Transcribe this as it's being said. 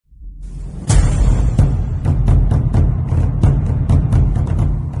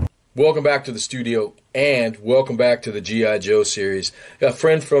Welcome back to the studio, and welcome back to the G.I. Joe series. A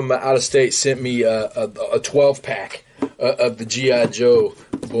friend from out of state sent me a 12-pack of the G.I. Joe.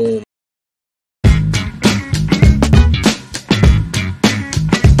 Boom.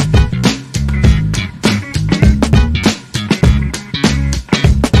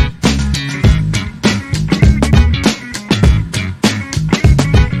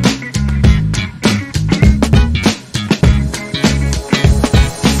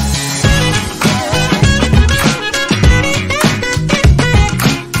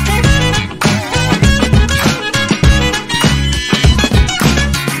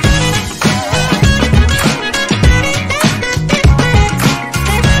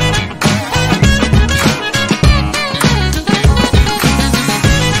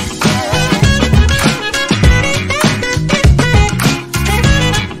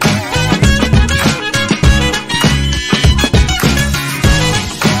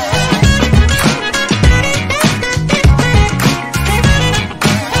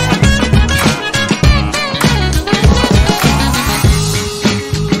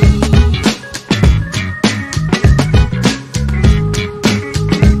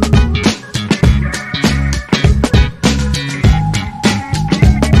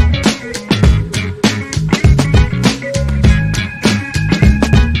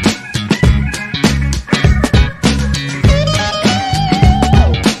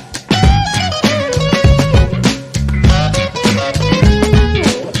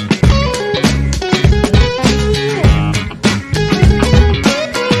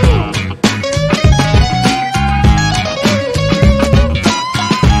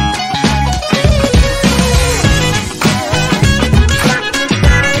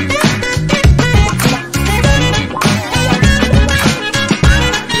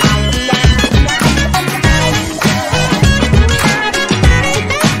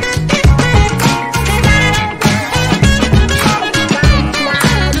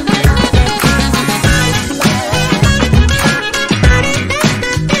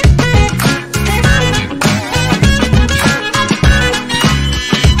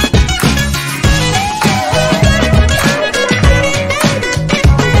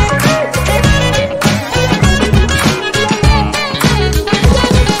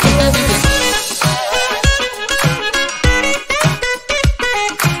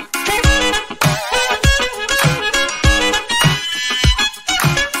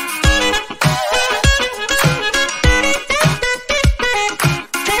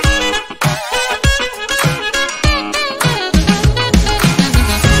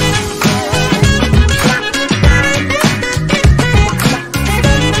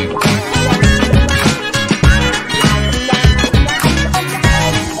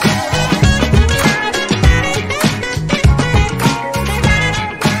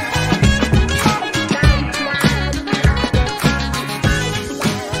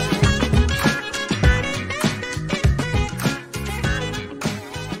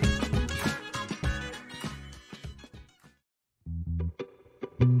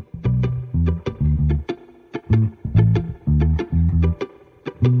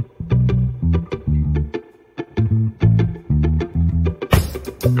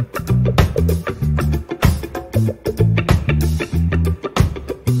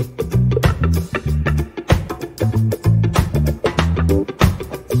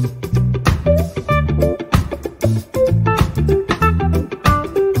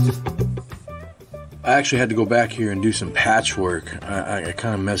 I actually had to go back here and do some patchwork. I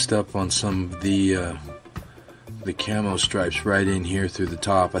kind of messed up on some of the camo stripes right in here through the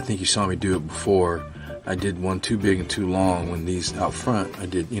top. I think you saw me do it before. I did one too big and too long. When these out front, I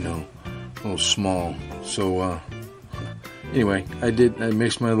did, you know, a little small. So anyway, I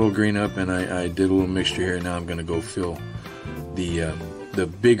mixed my little green up, and I did a little mixture here. Now I'm going to go fill the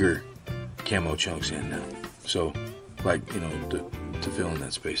bigger camo chunks in now. So, like, you know, to fill in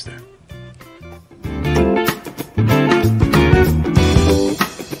that space there.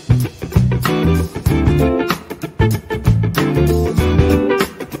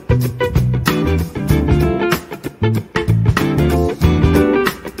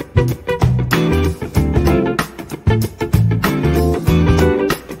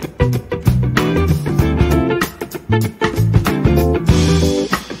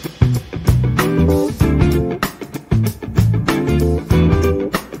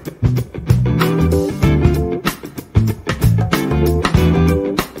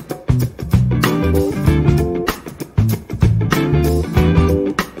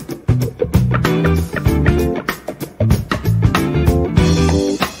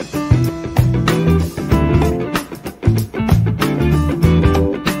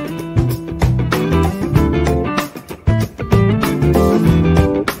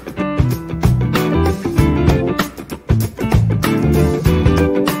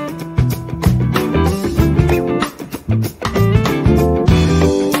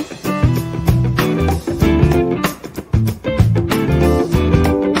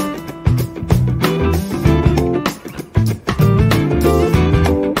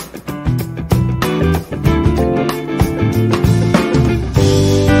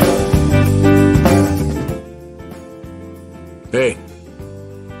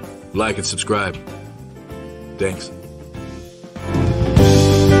 like and subscribe. Thanks.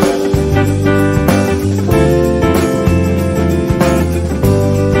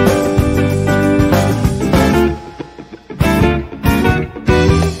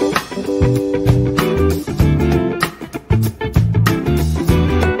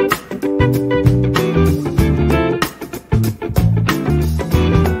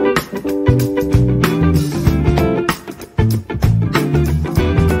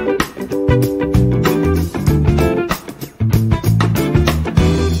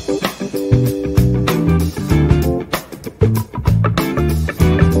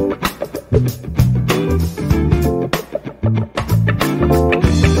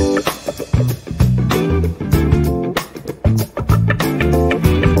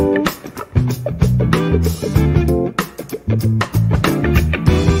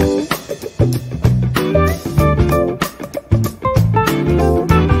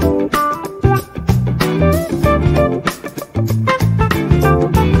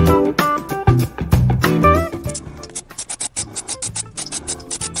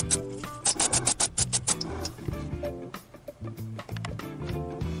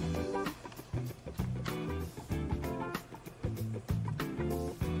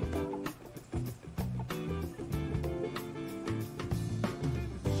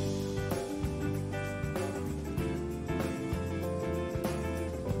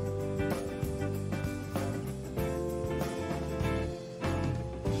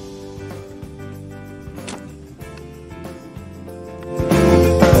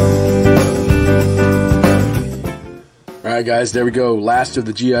 Alright guys, there we go. Last of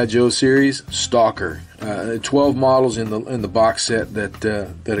the G.I. Joe series, Stalker. 12 models in the box set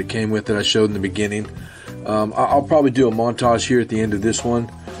that it came with that I showed in the beginning. I'll probably do a montage here at the end of this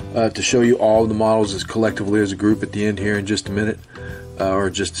one to show you all of the models as collectively as a group at the end here in just a minute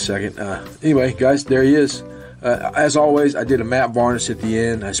or just a second. Anyway guys, there he is. As always, I did a matte varnish at the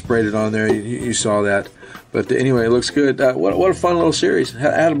end. I sprayed it on there. You saw that. But anyway, it looks good. What a fun little series.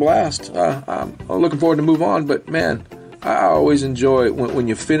 Had a blast. I'm looking forward to move on, but man, I always enjoy it when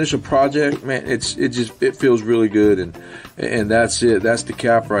you finish a project, man. It feels really good, and that's it. That's the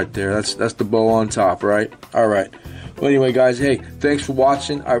cap right there. That's the bow on top, right? All right. Well, anyway, guys, hey, thanks for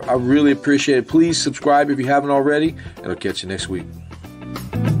watching. I really appreciate it. Please subscribe if you haven't already, and I'll catch you next week.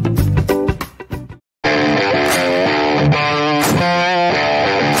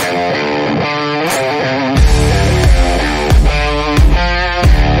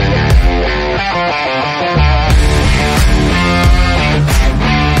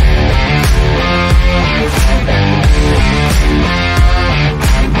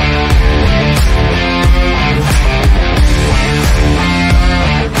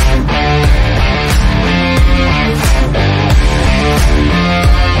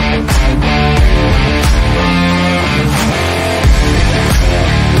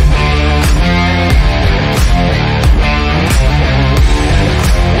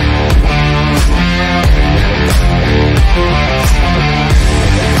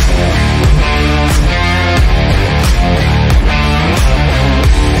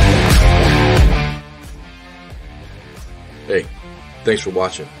 Hey, thanks for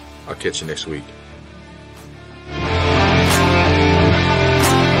watching. I'll catch you next week.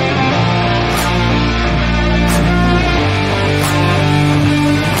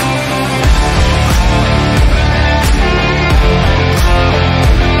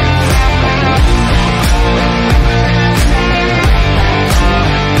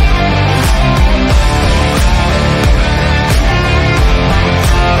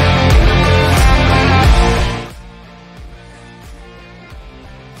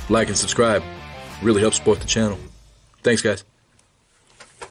 Like and subscribe. Really helps support the channel. Thanks, guys.